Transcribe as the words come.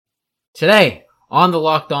Today, on the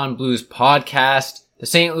Locked On Blues podcast, the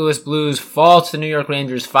St. Louis Blues fall to the New York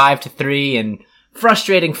Rangers 5-3 in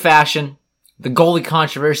frustrating fashion. The goalie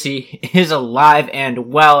controversy is alive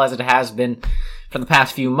and well as it has been for the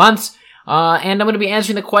past few months. And I'm going to be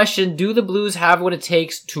answering the question, do the Blues have what it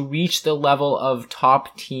takes to reach the level of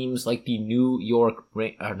top teams like the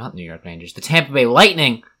the Tampa Bay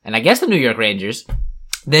Lightning, and I guess the New York Rangers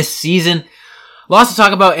this season? Lots to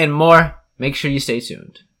talk about and more. Make sure you stay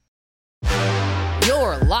tuned.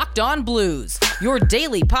 You're Locked On Blues, your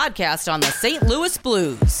daily podcast on the St. Louis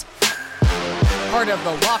Blues. Part of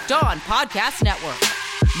the Locked On Podcast Network,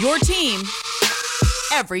 your team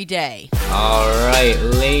every day. All right,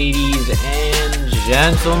 ladies and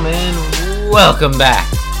gentlemen, welcome back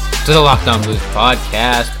to the Locked On Blues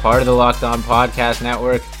podcast, part of the Locked On Podcast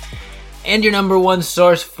Network, and your number one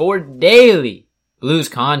source for daily Blues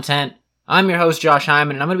content. I'm your host, Josh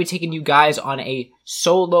Hyman, and I'm going to be taking you guys on a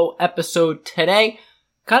solo episode today,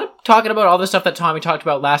 kind of talking about all the stuff that Tommy talked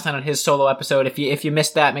about last night on his solo episode. If you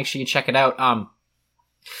missed that, make sure you check it out.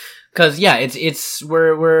 Cause yeah,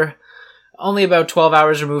 we're only about 12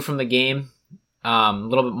 hours removed from the game, a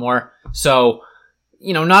little bit more. So,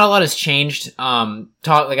 not a lot has changed. Like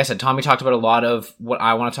I said, Tommy talked about a lot of what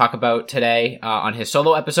I want to talk about today, on his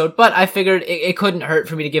solo episode, but I figured it couldn't hurt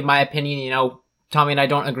for me to give my opinion. Tommy and I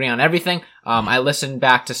don't agree on everything. I listened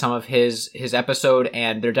back to some of his episode,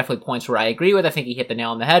 and there are definitely points where I agree with. I think he hit the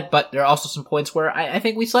nail on the head, but there are also some points where I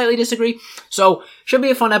think we slightly disagree. So, should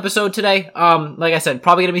be a fun episode today. Like I said,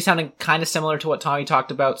 probably going to be sounding kind of similar to what Tommy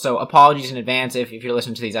talked about, so apologies in advance if you're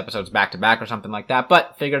listening to these episodes back to back or something like that,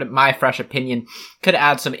 but figured my fresh opinion could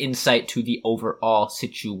add some insight to the overall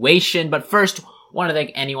situation. But first, want to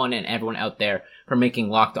thank anyone and everyone out there for making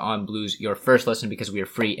Locked On Blues your first listen, because we are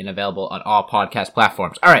free and available on all podcast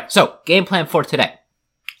platforms. Alright, so game plan for today.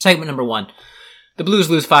 Segment number 1. The Blues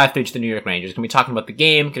lose 5-3 to the New York Rangers. Going to be talking about the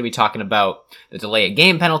game, going to be talking about the delay of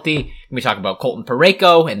game penalty, going to be talking about Colton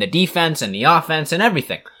Parayko and the defense and the offense and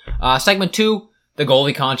everything. Segment 2, the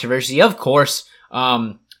goalie controversy, of course.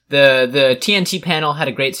 The TNT panel had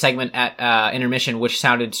a great segment at intermission, which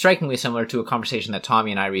sounded strikingly similar to a conversation that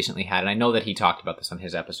Tommy and I recently had, and I know that he talked about this on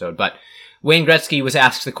his episode, but Wayne Gretzky was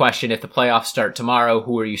asked the question, if the playoffs start tomorrow,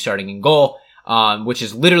 who are you starting in goal? Which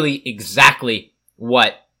is literally exactly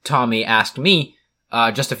what Tommy asked me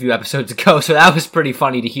just a few episodes ago, so that was pretty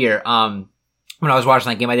funny to hear. When I was watching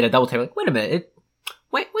that game, I did a double take, like, wait a minute,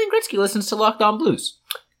 Wayne Gretzky listens to Locked On Blues.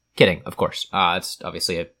 Kidding, of course. It's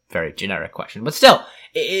obviously a very generic question, but still,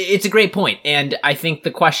 it's a great point, and I think the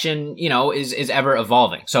question, is ever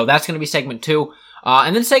evolving. So that's going to be segment 2.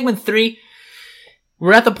 And then segment 3,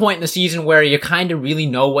 we're at the point in the season where you kind of really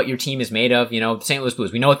know what your team is made of. The St. Louis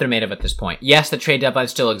Blues, we know what they're made of at this point. Yes, the trade deadline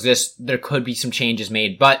still exists. There could be some changes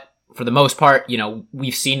made, but for the most part,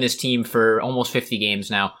 we've seen this team for almost 50 games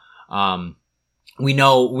now. We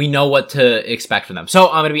know what to expect from them. So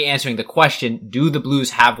I'm going to be answering the question, do the Blues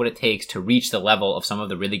have what it takes to reach the level of some of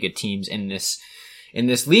the really good teams in this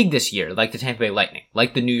league this year, like the Tampa Bay Lightning,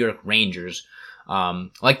 like the New York Rangers,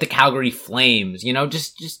 like the Calgary Flames,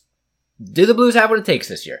 just do the Blues have what it takes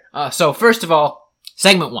this year? So first of all,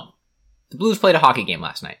 segment 1. The Blues played a hockey game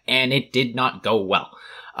last night, and it did not go well.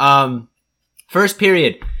 First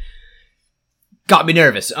period got me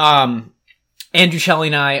nervous. Andrew Shelley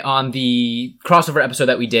and I, on the crossover episode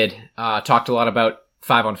that we did, talked a lot about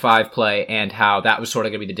 5-on-5 play and how that was sort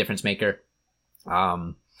of going to be the difference maker.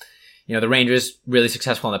 The Rangers really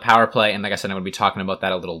successful in the power play, and like I said, I'm going to be talking about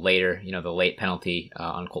that a little later. The late penalty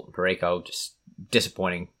on Colton Parayko, just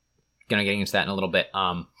disappointing. Going to get into that in a little bit.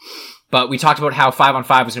 But we talked about how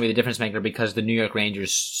 5-on-5 was going to be the difference maker because the New York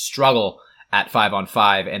Rangers struggle at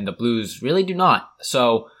 5-on-5 and the Blues really do not.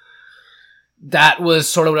 So that was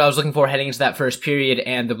sort of what I was looking for heading into that first period,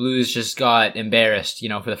 and the Blues just got embarrassed,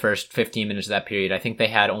 for the first 15 minutes of that period. I think they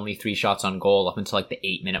had only 3 shots on goal up until like the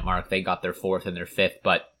 8-minute mark. They got their 4th and their 5th,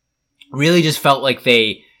 but really just felt like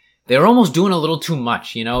they were almost doing a little too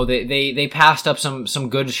much, They passed up some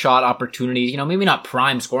good shot opportunities, maybe not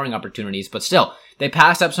prime scoring opportunities, but still, they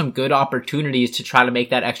passed up some good opportunities to try to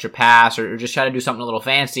make that extra pass or just try to do something a little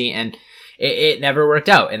fancy, and it never worked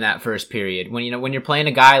out in that first period. When you're playing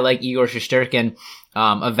a guy like Igor Shesterkin,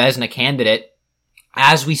 a Vezina candidate,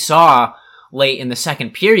 as we saw late in the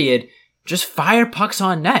second period, just fire pucks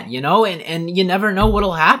on net, and you never know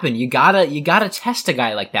what'll happen. You gotta test a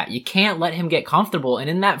guy like that. You can't let him get comfortable. And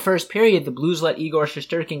in that first period, the Blues let Igor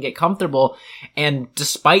Shesterkin get comfortable. And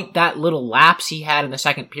despite that little lapse he had in the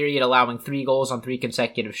second period, allowing 3 goals on 3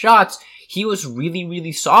 consecutive shots, he was really,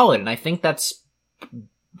 really solid. And I think that's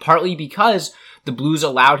partly because the Blues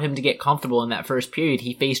allowed him to get comfortable in that first period.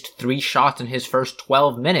 He faced 3 shots in his first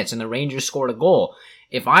 12 minutes, and the Rangers scored a goal.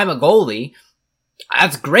 If I'm a goalie,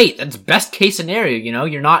 that's great. That's best case scenario, you know?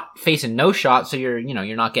 You're not facing no shots, so you're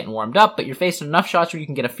not getting warmed up, but you're facing enough shots where you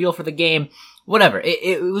can get a feel for the game. Whatever.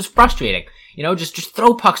 It was frustrating. You know, just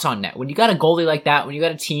throw pucks on net. When you got a goalie like that, when you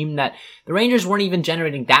got a team that the Rangers weren't even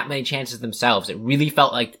generating that many chances themselves, it really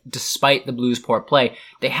felt like, despite the Blues' poor play,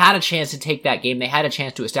 they had a chance to take that game. They had a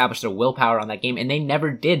chance to establish their willpower on that game, and they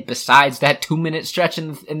never did, besides that 2-minute stretch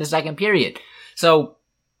in the second period. So,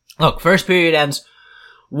 look, first period ends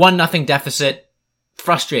 1-0 deficit.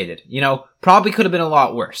 Frustrated, you know, probably could have been a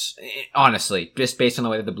lot worse, honestly, just based on the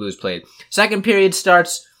way that the Blues played. Second period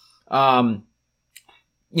starts,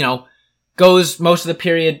 goes most of the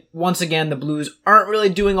period. Once again, the Blues aren't really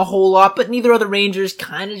doing a whole lot, but neither are the Rangers.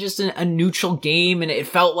 Kind of just a neutral game, and it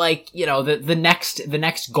felt like, you know, the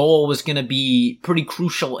next goal was going to be pretty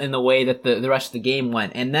crucial in the way that the rest of the game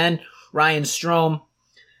went. And then Ryan Strome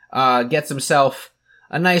gets himself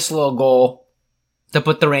a nice little goal to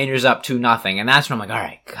put the Rangers up 2-0. And that's when I'm like, all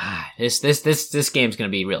right, God, this game's going to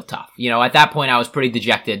be real tough. You know, at that point I was pretty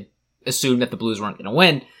dejected, assumed that the Blues weren't going to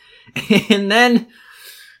win. And then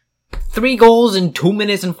 3 goals in 2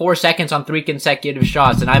 minutes and 4 seconds on 3 consecutive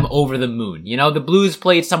shots, and I'm over the moon. You know, the Blues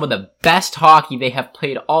played some of the best hockey they have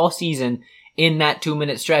played all season in that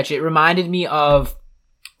 2-minute stretch. It reminded me of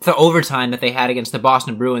the overtime that they had against the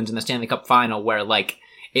Boston Bruins in the Stanley Cup final, where, like,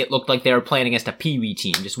 it looked like they were playing against a Pee-wee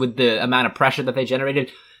team, just with the amount of pressure that they generated.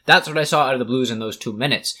 That's what I saw out of the Blues in those 2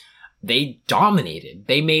 minutes. They dominated.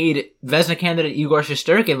 They made Vezina candidate Igor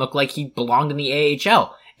Shesterkin look like he belonged in the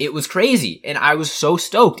AHL. It was crazy, and I was so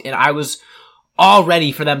stoked, and I was all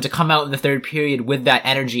ready for them to come out in the third period with that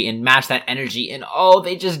energy and match that energy, and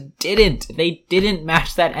they just didn't. They didn't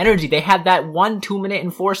match that energy. They had that 1 2-minute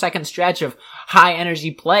and 4 second stretch of high energy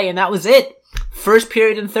play, and that was it. First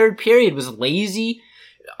period and third period was lazy,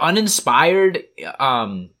 uninspired,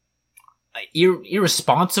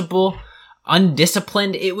 irresponsible,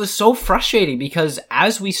 undisciplined. It was so frustrating because,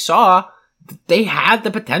 as we saw, they had the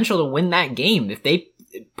potential to win that game. If they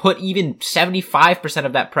put even 75%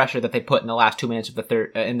 of that pressure that they put in the last 2 minutes of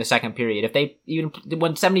in the second period, if they even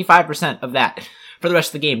won 75% of that for the rest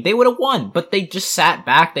of the game, they would have won. But they just sat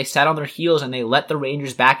back, they sat on their heels, and they let the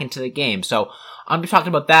Rangers back into the game. So I'm talking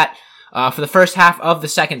about that for the first half of the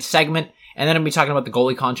second segment. And then I'm going to be talking about the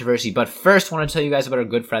goalie controversy. But first, I want to tell you guys about our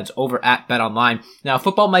good friends over at BetOnline. Now,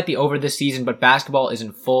 football might be over this season, but basketball is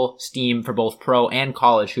in full steam for both pro and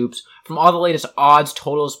college hoops. From all the latest odds,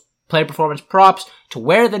 totals, player performance props, to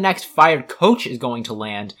where the next fired coach is going to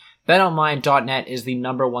land, BetOnline.net is the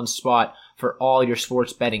 #1 spot for all your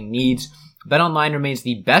sports betting needs. BetOnline remains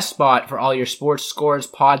the best spot for all your sports scores,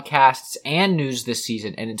 podcasts, and news this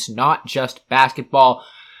season. And it's not just basketball.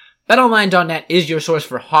 BetOnline.net is your source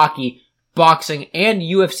for hockey, boxing, and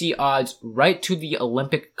UFC odds, right to the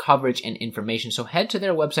Olympic coverage and information. So head to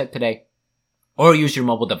their website today or use your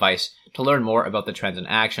mobile device to learn more about the trends in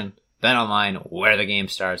action. BetOnline, where the game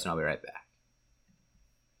starts, and I'll be right back.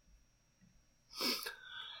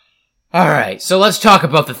 Alright, so let's talk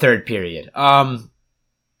about the third period. Coming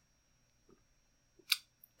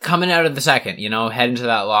out of the second, heading to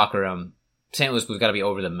that locker room, St. Louis Blues gotta be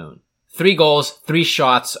over the moon. 3 goals, 3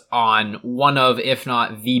 shots on one of, if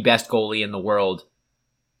not the best goalie in the world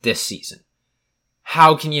this season.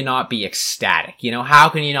 How can you not be ecstatic? How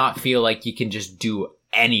can you not feel like you can just do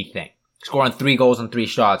anything? Scoring 3 goals and 3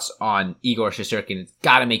 shots on Igor Shesterkin, it's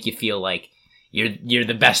gotta make you feel like you're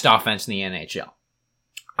the best offense in the NHL.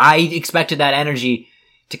 I expected that energy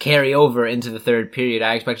to carry over into the third period.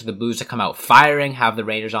 I expected the Blues to come out firing, have the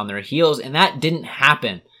Rangers on their heels, and that didn't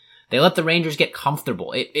happen. They let the Rangers get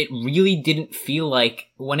comfortable. It really didn't feel like,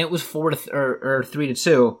 when it was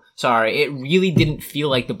 3-2, it really didn't feel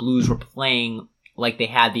like the Blues were playing like they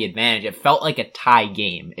had the advantage. It felt like a tie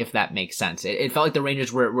game, if that makes sense. It felt like the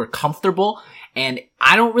Rangers were comfortable, and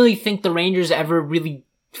I don't really think the Rangers ever really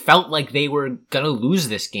felt like they were gonna lose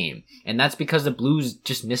this game. And that's because the Blues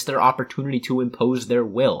just missed their opportunity to impose their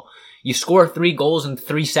will. You score 3 goals in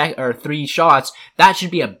 3 shots, that should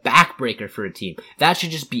be a backbreaker for a team. That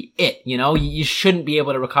should just be it, You shouldn't be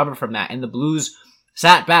able to recover from that. And the Blues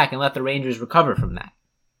sat back and let the Rangers recover from that.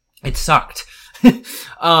 It sucked.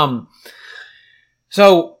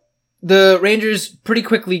 So the Rangers pretty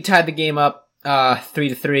quickly tied the game up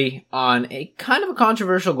 3-3 on a kind of a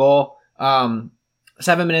controversial goal. 7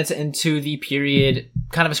 minutes into the period,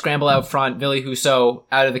 kind of a scramble out front. Ville Husso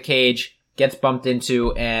out of the cage, gets bumped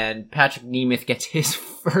into, and Patrick Nemeth gets his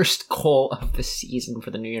first goal of the season for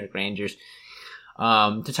the New York Rangers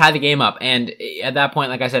to tie the game up. And at that point,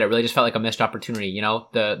 like I said, it really just felt like a missed opportunity.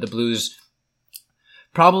 The Blues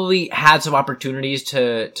probably had some opportunities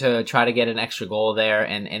to try to get an extra goal there,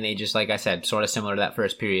 and they just, like I said, sort of similar to that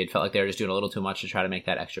first period, felt like they were just doing a little too much to try to make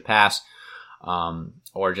that extra pass,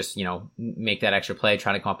 or just, make that extra play,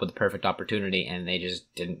 trying to come up with the perfect opportunity, and they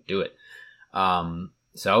just didn't do it.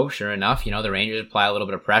 So sure enough, the Rangers apply a little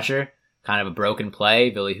bit of pressure, kind of a broken play,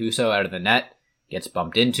 Ville Husso out of the net, gets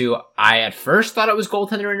bumped into. I at first thought it was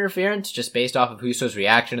goaltender interference, just based off of Husso's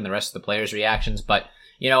reaction and the rest of the players' reactions, but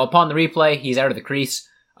upon the replay, he's out of the crease.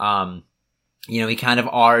 He kind of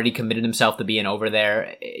already committed himself to being over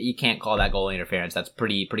there. You can't call that goal interference. That's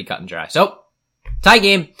pretty cut and dry. So, tie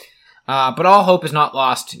game. But all hope is not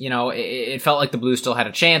lost. It felt like the Blues still had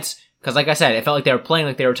a chance. Cause like I said, it felt like they were playing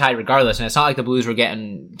like they were tied regardless. And it's not like the Blues were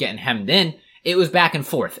getting hemmed in. It was back and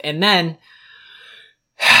forth. And then,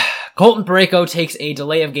 Colton Parayko takes a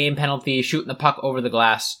delay of game penalty, shooting the puck over the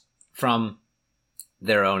glass from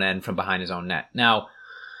their own end, from behind his own net. Now,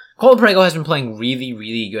 Colton Parayko has been playing really,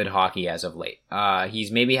 really good hockey as of late.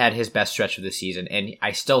 He's maybe had his best stretch of the season, and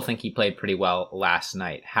I still think he played pretty well last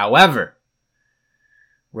night. However,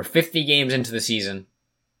 we're 50 games into the season,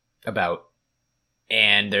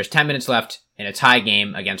 and there's 10 minutes left in a tie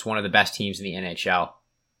game against one of the best teams in the NHL.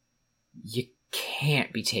 You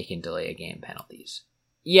can't be taking delay of game penalties.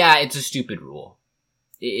 Yeah, it's a stupid rule.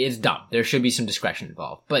 It's dumb. There should be some discretion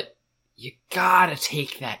involved, but you gotta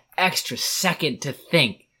take that extra second to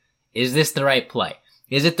think, is this the right play?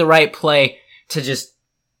 Is it the right play to just,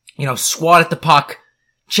 swat at the puck,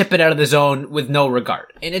 chip it out of the zone with no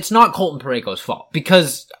regard? And it's not Colton Parayko's fault,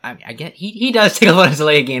 because, I get, he does take a lot of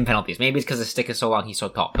delay game penalties. Maybe it's because his stick is so long, he's so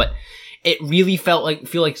tall, but it really feels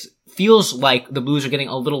like the Blues are getting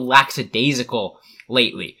a little lackadaisical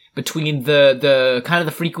lately between the kind of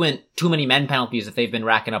the frequent too many men penalties that they've been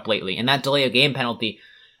racking up lately, and that delay of game penalty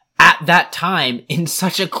at that time in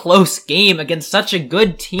such a close game against such a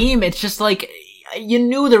good team. It's just like, you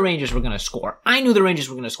knew the Rangers were going to score. I knew the Rangers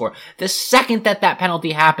were going to score. The second that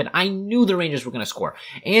penalty happened, I knew the Rangers were going to score.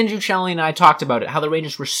 Andrew Shelley and I talked about it, how the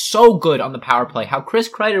Rangers were so good on the power play, how Chris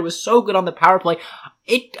Kreider was so good on the power play.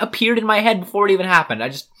 It appeared in my head before it even happened. I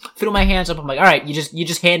just threw my hands up. I'm like, all right, you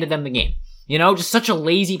just handed them the game. Just such a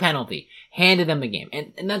lazy penalty. Handed them the game.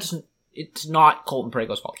 And it's not Colton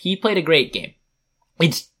Parayko's fault. He played a great game.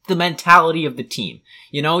 It's the mentality of the team.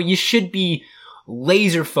 You should be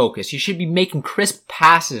laser focused. You should be making crisp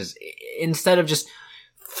passes instead of just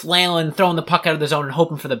flailing, throwing the puck out of the zone and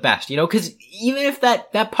hoping for the best, cause even if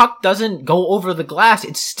that puck doesn't go over the glass,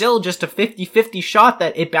 it's still just a 50-50 shot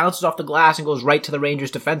that it bounces off the glass and goes right to the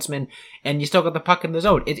Rangers defenseman, and you still got the puck in the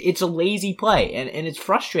zone. It's a lazy play, and it's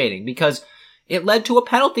frustrating because it led to a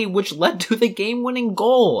penalty which led to the game-winning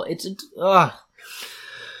goal.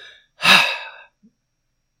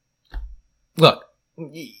 Look,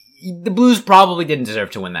 the Blues probably didn't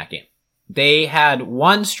deserve to win that game. They had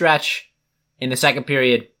one stretch in the second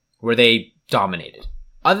period where they dominated.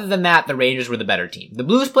 Other than that, the Rangers were the better team. The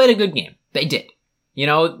Blues played a good game. They did.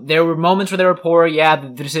 There were moments where they were poor. Yeah, the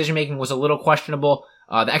decision-making was a little questionable.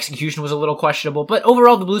 The execution was a little questionable. But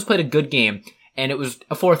overall, the Blues played a good game. And it was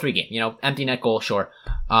a 4-3 game. Empty net goal, sure.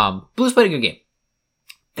 Blues played a good game.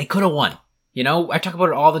 They could have won. I talk about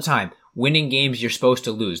it all the time. Winning games you're supposed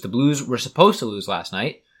to lose. The Blues were supposed to lose last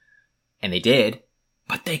night. And they did.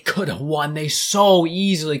 But they could have won. They so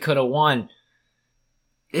easily could have won.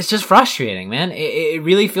 It's just frustrating, man. It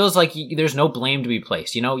really feels like there's no blame to be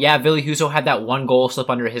placed. Yeah, Ville Husso had that one goal slip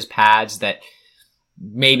under his pads that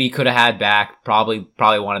maybe could have had back. Probably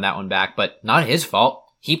wanted that one back, but not his fault.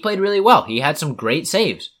 He played really well. He had some great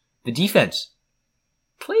saves. The defense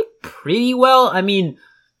played pretty well. I mean,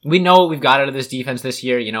 we know what we've got out of this defense this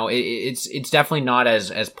year. It's definitely not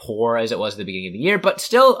as poor as it was at the beginning of the year, but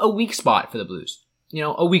still a weak spot for the Blues.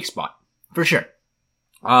 A weak spot for sure.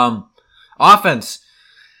 Offense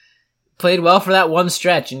played well for that one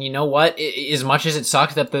stretch, and you know what? As much as it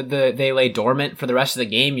sucks that they lay dormant for the rest of the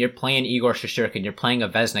game, you're playing Igor Shesterkin, you're playing a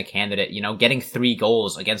Vezina candidate. Getting 3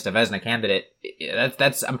 goals against a Vezina candidate,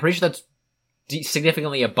 I'm pretty sure that's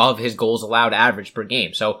significantly above his goals allowed average per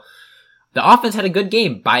game. So the offense had a good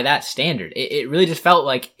game by that standard. It really just felt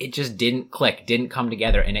like it just didn't click, didn't come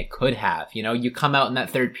together, and it could have. You come out in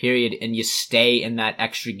that third period and you stay in that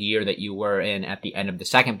extra gear that you were in at the end of the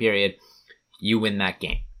second period, you win that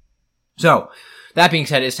game. So, that being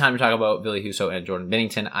said, it's time to talk about Ville Husso and Jordan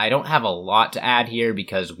Binnington. I don't have a lot to add here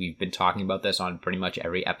because we've been talking about this on pretty much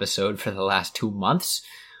every episode for the last 2 months.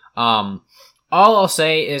 All I'll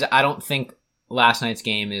say is I don't think last night's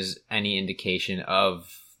game is any indication of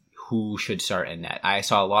who should start in net. I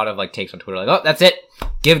saw a lot of takes on Twitter oh, that's it.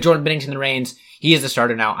 Give Jordan Binnington the reins. He is the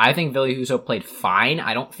starter now. I think Ville Husso played fine.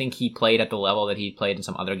 I don't think he played at the level that he played in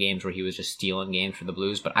some other games where he was just stealing games for the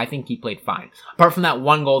Blues, but I think he played fine. Apart from that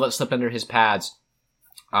one goal that slipped under his pads,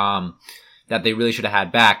 that they really should have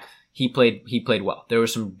had back, he played well. There were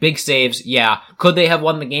some big saves. Yeah. Could they have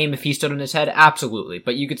won the game if he stood on his head? Absolutely.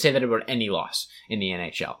 But you could say that about any loss in the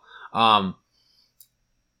NHL. I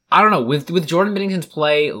don't know. With Jordan Binnington's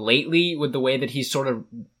play lately, with the way that he's sort of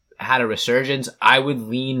had a resurgence, I would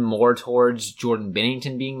lean more towards Jordan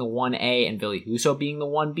Binnington being the 1A and Ville Husso being the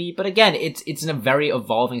 1B. But again, it's in a very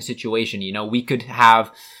evolving situation. You know, we could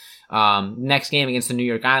have, next game against the New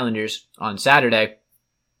York Islanders on Saturday,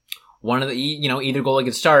 one of the, either goalie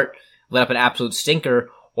could start, let up an absolute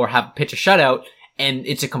stinker, or pitch a shutout, and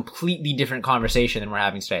it's a completely different conversation than we're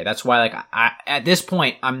having today. That's why, at this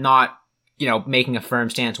point, I'm not, making a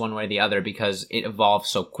firm stance one way or the other because it evolves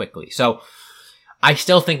so quickly. So, I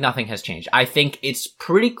still think nothing has changed. I think it's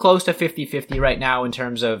pretty close to 50-50 right now in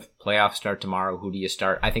terms of playoffs start tomorrow. Who do you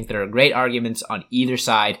start? I think there are great arguments on either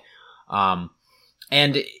side.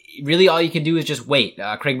 And really all you can do is just wait.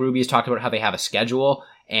 Craig Berube has talked about how they have a schedule.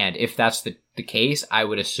 And if that's the case, I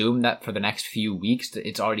would assume that for the next few weeks,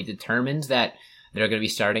 it's already determined that they're going to be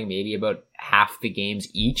starting maybe about half the games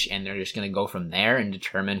each. And they're just going to go from there and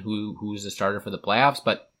determine who's the starter for the playoffs.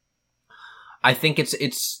 But I think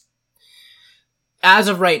it's as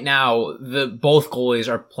of right now, both goalies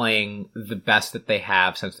are playing the best that they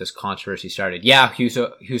have since this controversy started. Yeah,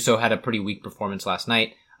 Husso had a pretty weak performance last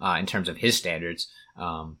night, in terms of his standards.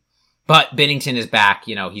 But Binnington is back.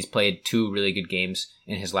 He's played 2 really good games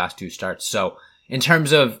in his last 2 starts. So in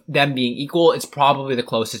terms of them being equal, it's probably the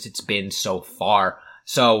closest it's been so far.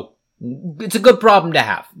 So it's a good problem to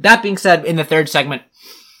have. That being said, in the third segment,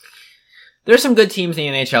 there's some good teams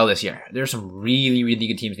in the NHL this year. There's some really, really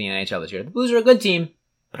good teams in the NHL this year. The Blues are a good team,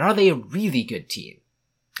 but are they a really good team?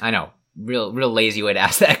 I know, real lazy way to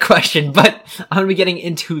ask that question, but I'm going to be getting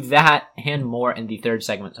into that and more in the third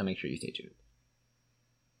segment, so make sure you stay tuned.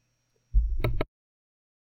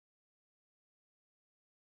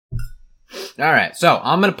 Alright, so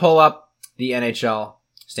I'm going to pull up the NHL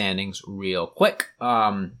standings real quick.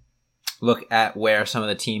 Look at where some of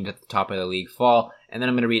the teams at the top of the league fall. And then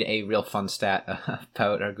I'm going to read a real fun stat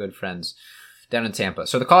about our good friends down in Tampa.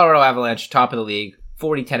 So the Colorado Avalanche, top of the league,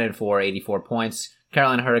 40-10-4, 84 points.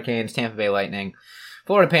 Carolina Hurricanes, Tampa Bay Lightning,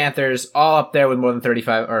 Florida Panthers, all up there with more than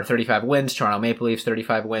 35 wins. Toronto Maple Leafs,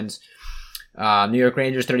 35 wins. New York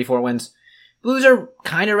Rangers, 34 wins. Blues are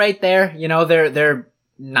kind of right there. They're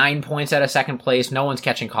 9 points out of second place. No one's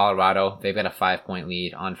catching Colorado. They've got a 5-point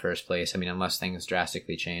lead on first place. Unless things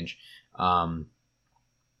drastically change. So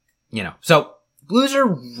Blues are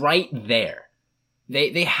right there.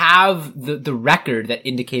 They have the record that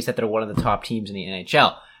indicates that they're one of the top teams in the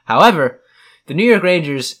NHL. However, the New York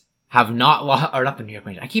Rangers have not lost, or not the New York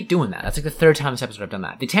Rangers. I keep doing that. That's like the third time this episode I've done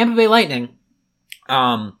that. The Tampa Bay Lightning,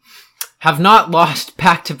 have not lost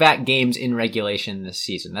back-to-back games in regulation this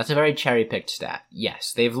season. That's a very cherry-picked stat.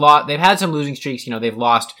 Yes, they've had some losing streaks. They've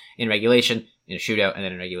lost in regulation, in a shootout, and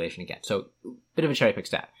then in regulation again. So, bit of a cherry-picked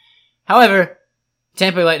stat. However,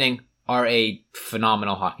 Tampa Bay Lightning are a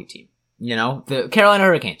phenomenal hockey team. The Carolina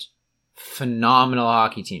Hurricanes, phenomenal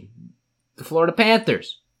hockey team. The Florida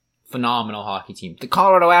Panthers, phenomenal hockey team. The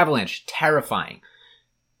Colorado Avalanche, terrifying.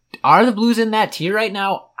 Are the Blues in that tier right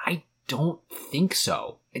now? I don't think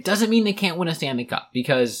so. It doesn't mean they can't win a Stanley Cup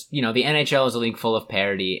because, the NHL is a league full of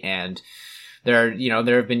parity and there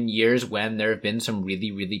have been years when there have been some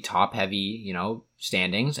really, really top heavy,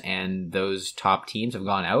 standings and those top teams have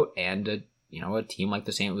gone out and, a team like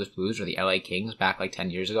the St. Louis Blues or the LA Kings back like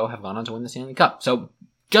 10 years ago have gone on to win the Stanley Cup. So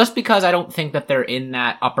just because I don't think that they're in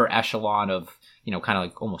that upper echelon of, kind of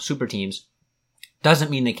like almost super teams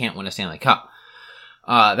doesn't mean they can't win a Stanley Cup.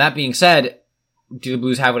 That being said, do the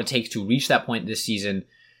Blues have what it takes to reach that point this season?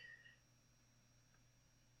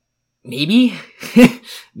 Maybe.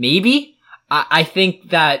 Maybe. I think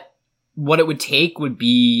that what it would take would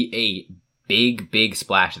be a big, big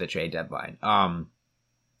splash at the trade deadline.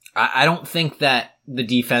 I don't think that the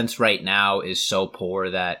defense right now is so poor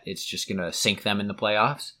that it's just going to sink them in the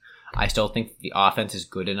playoffs. I still think the offense is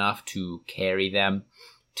good enough to carry them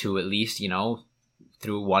to at least,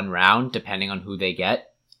 through one round, depending on who they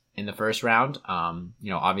get in the first round.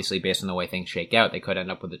 Obviously based on the way things shake out, they could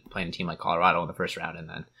end up with playing a team like Colorado in the first round, and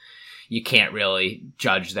then you can't really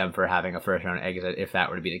judge them for having a first round exit if that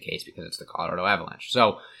were to be the case because it's the Colorado Avalanche.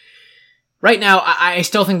 So right now, I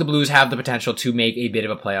still think the Blues have the potential to make a bit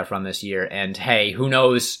of a playoff run this year. And hey, who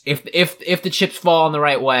knows if the chips fall in the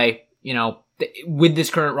right way, with this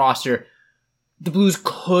current roster, the Blues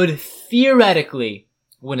could theoretically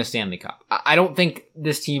win a Stanley Cup. I don't think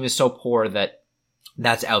this team is so poor that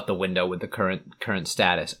that's out the window with the current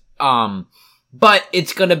status. But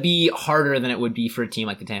it's going to be harder than it would be for a team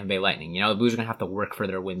like the Tampa Bay Lightning. The Blues are going to have to work for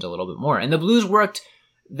their wins a little bit more. And the Blues worked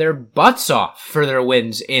their butts off for their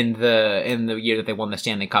wins in the year that they won the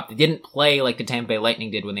Stanley Cup. They didn't play like the Tampa Bay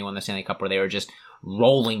Lightning did when they won the Stanley Cup, where they were just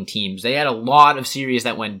rolling teams. They had a lot of series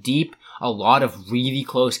that went deep, a lot of really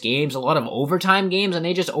close games, a lot of overtime games, and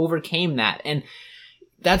they just overcame that. And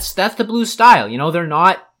that's the Blues style. They're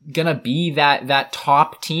not gonna be that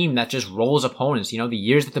top team that just rolls opponents. The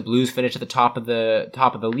years that the Blues finished at the top of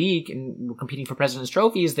the league and were competing for President's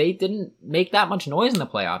trophies, they didn't make that much noise in the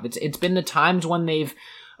playoff. It's been the times when they've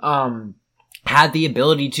had the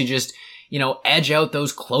ability to just edge out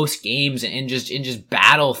those close games and just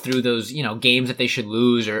battle through those games that they should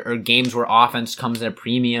lose, or games where offense comes at a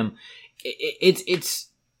premium.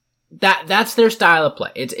 That's their style of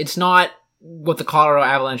play. It's not what the Colorado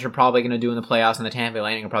Avalanche are probably going to do in the playoffs, and the Tampa Bay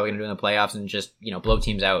Lightning are probably going to do in the playoffs, and just, blow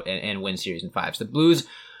teams out and win series in fives. The Blues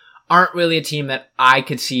aren't really a team that I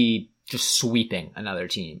could see just sweeping another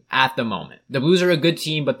team at the moment. The Blues are a good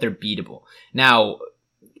team, but they're beatable. Now,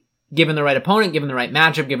 given the right opponent, given the right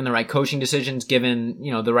matchup, given the right coaching decisions, given,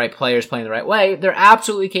 the right players playing the right way, they're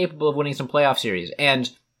absolutely capable of winning some playoff series. And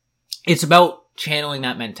it's about channeling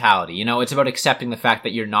that mentality. It's about accepting the fact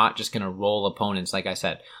that you're not just going to roll opponents, like I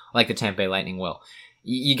said, like the Tampa Bay Lightning will.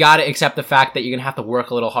 You got to accept the fact that you're going to have to work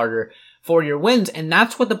a little harder for your wins, and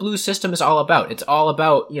that's what the Blues system is all about. It's all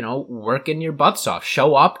about, working your butts off.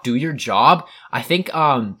 Show up, do your job. I think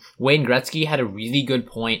Wayne Gretzky had a really good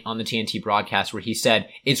point on the TNT broadcast where he said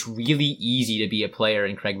it's really easy to be a player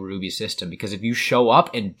in Craig Berube's system, because if you show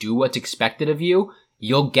up and do what's expected of you,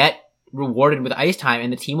 you'll get rewarded with ice time,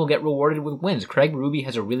 and the team will get rewarded with wins. Craig Berube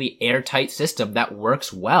has a really airtight system that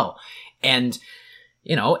works well. And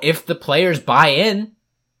if the players buy in,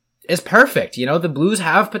 it's perfect. The Blues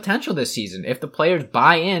have potential this season. If the players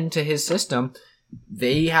buy into his system,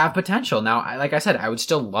 they have potential. Now, like I said, I would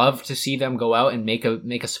still love to see them go out and make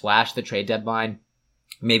a splash at the trade deadline.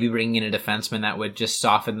 Maybe bring in a defenseman that would just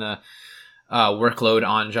soften the workload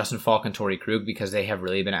on Justin Falk and Torrey Krug, because they have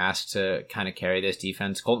really been asked to kind of carry this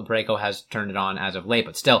defense. Colton Parayko has turned it on as of late,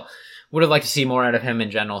 but still would have liked to see more out of him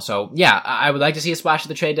in general. So yeah, I would like to see a splash at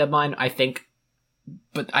the trade deadline. I think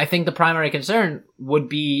the primary concern would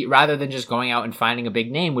be, rather than just going out and finding a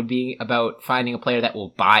big name, would be about finding a player that will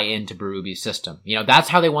buy into Berube's system. That's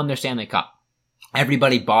how they won their Stanley Cup.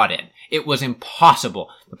 Everybody bought in. It was impossible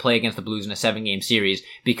to play against the Blues in a 7-game series,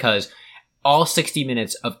 because all 60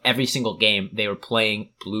 minutes of every single game, they were playing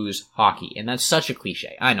Blues hockey. And that's such a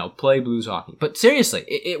cliche. I know, play Blues hockey. But seriously,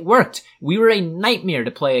 it worked. We were a nightmare to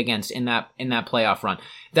play against in that playoff run.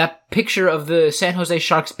 That picture of the San Jose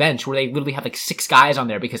Sharks bench where they literally had 6 guys on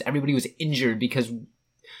there because everybody was injured because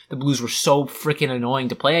the Blues were so freaking annoying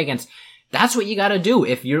to play against. That's what you gotta do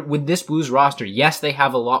if you're with this Blues roster. Yes, they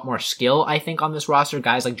have a lot more skill, I think, on this roster.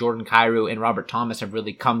 Guys like Jordan Kyrou and Robert Thomas have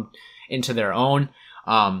really come into their own.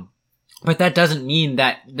 But that doesn't mean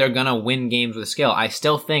that they're gonna win games with skill. I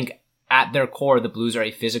still think at their core, the Blues are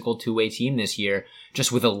a physical two-way team this year,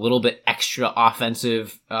 just with a little bit extra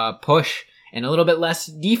offensive push and a little bit less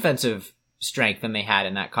defensive strength than they had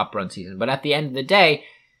in that Cup run season. But at the end of the day,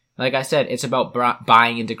 like I said, it's about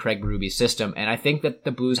buying into Craig Berube's system, and I think that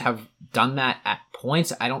the Blues have done that at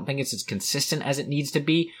points. I don't think it's as consistent as it needs to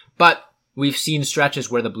be, but we've seen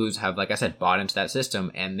stretches where the Blues have, like I said, bought into that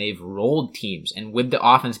system, and they've rolled teams. And with the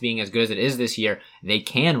offense being as good as it is this year, they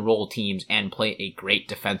can roll teams and play a great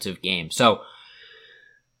defensive game. So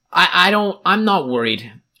I'm not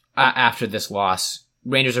worried after this loss.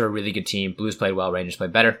 Rangers are a really good team. Blues played well. Rangers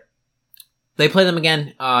played better. They play them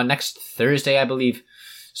again next Thursday, I believe.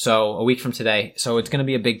 So a week from today. So it's going to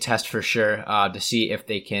be a big test for sure to see if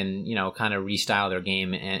they can, kind of restyle their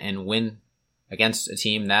game and win against a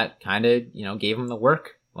team that kind of, gave them the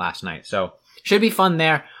work last night. So should be fun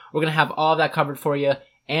there. We're going to have all of that covered for you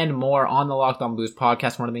and more on the Locked On Blues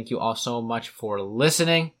podcast. I want to thank you all so much for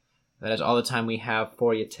listening. That is all the time we have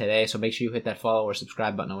for you today. So make sure you hit that follow or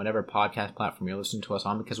subscribe button on whatever podcast platform you're listening to us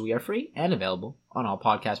on, because we are free and available on all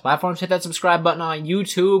podcast platforms. Hit that subscribe button on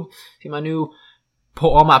YouTube. See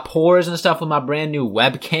all my pores and stuff with my brand new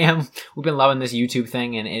webcam. We've been loving this YouTube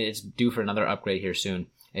thing, and it's due for another upgrade here soon.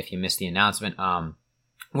 If you missed the announcement,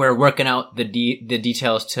 we're working out the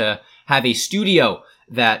details to have a studio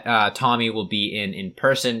that Tommy will be in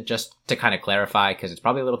person, just to kind of clarify, because it's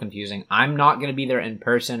probably a little confusing. I'm not going to be there in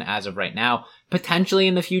person as of right now. Potentially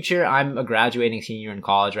in the future. I'm a graduating senior in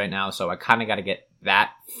college right now, so I kind of got to get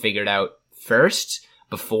that figured out first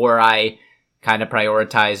before I kind of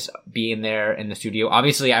prioritize being there in the studio.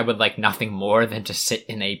 Obviously, I would like nothing more than to sit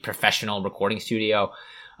in a professional recording studio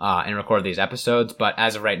and record these episodes. But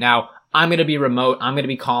as of right now, I'm going to be remote. I'm going to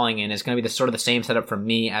be calling in. It's going to be sort of the same setup for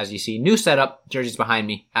me as you see. New setup. Jersey's behind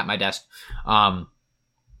me at my desk.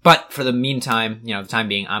 But for the meantime, the time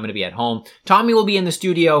being, I'm going to be at home. Tommy will be in the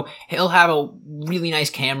studio. He'll have a really nice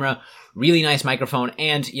camera, really nice microphone,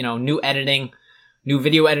 and, new editing, new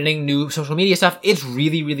video editing, new social media stuff. It's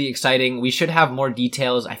really, really exciting. We should have more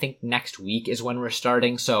details. I think next week is when we're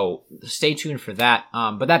starting. So stay tuned for that.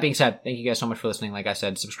 But that being said, thank you guys so much for listening. Like I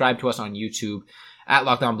said, subscribe to us on YouTube at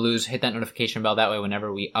Locked On Blues. Hit that notification bell. That way,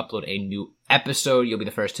 whenever we upload a new episode, you'll be the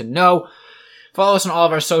first to know. Follow us on all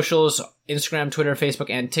of our socials, Instagram, Twitter, Facebook,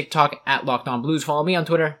 and TikTok at Locked On Blues. Follow me on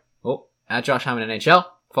Twitter, at Josh Hyman NHL.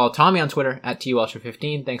 Follow Tommy on Twitter at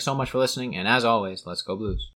TULtra15. Thanks so much for listening, and as always, let's go Blues.